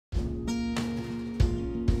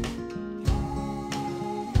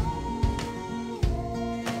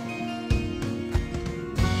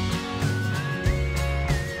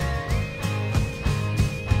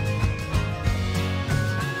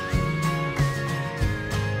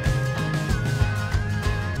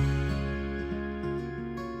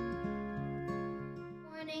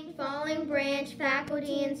branch,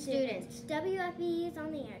 faculty, and students. WFBE is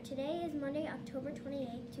on the air. Today is Monday, October 28,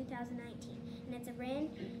 2019, and it's a brand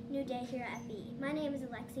new day here at FBE. My name is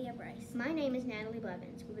Alexia Bryce. My name is Natalie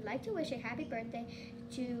Blevins. We would like to wish a happy birthday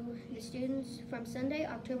to the students from Sunday,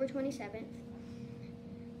 October 27th,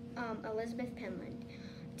 Elizabeth Penland.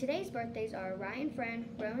 Today's birthdays are Ryan Friend,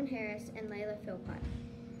 Rowan Harris, and Layla Philpott.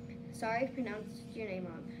 Sorry if I pronounced your name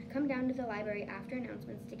wrong. Come down to the library after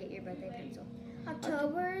announcements to get your birthday pencil.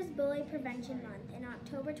 October is Bully Prevention Month, and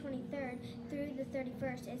October 23rd through the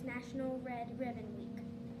 31st is National Red Ribbon Week.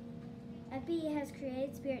 FBE has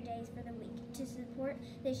created Spirit Days for the week to support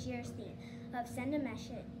this year's theme of Send a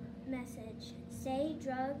Message, Stay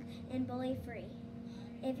Drug and Bully Free.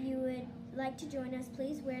 If you would like to join us,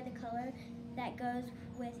 please wear the color that goes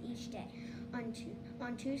with each day.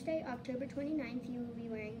 On Tuesday, October 29th, you will be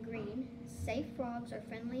wearing green. Safe frogs are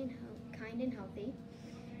friendly and kind and healthy.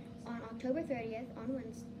 On October 30th, on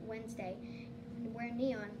Wednesday, wear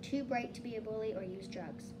neon, too bright to be a bully or use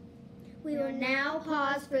drugs. We will now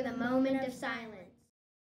pause for the moment of silence.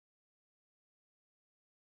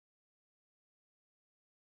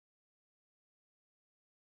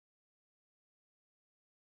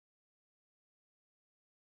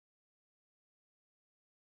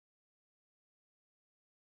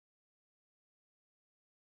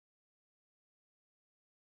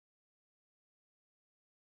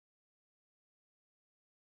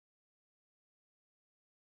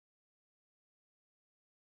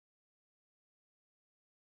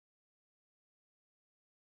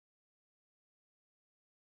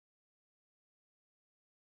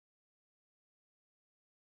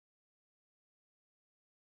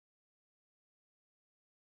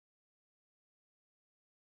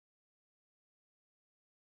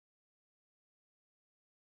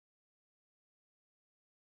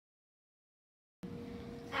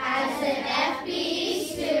 As an FBE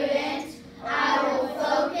student, I will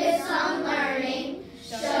focus on learning,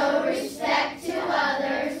 show respect to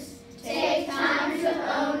others, take time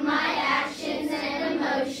to own my actions and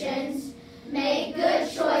emotions, make good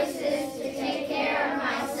choices to take care of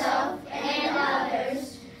myself and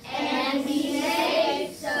others, and be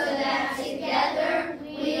safe so that together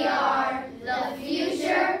we are the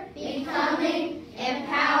future, becoming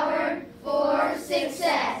empowered for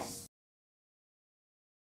success.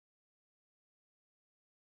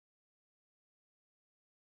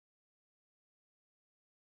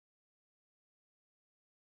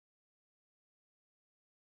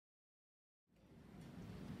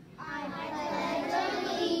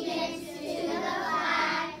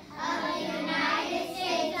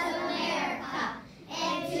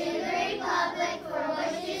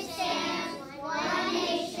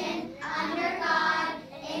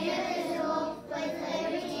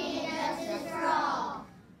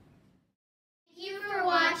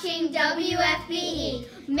 WFBE.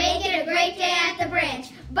 Make it a great day at the branch.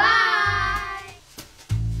 Bye!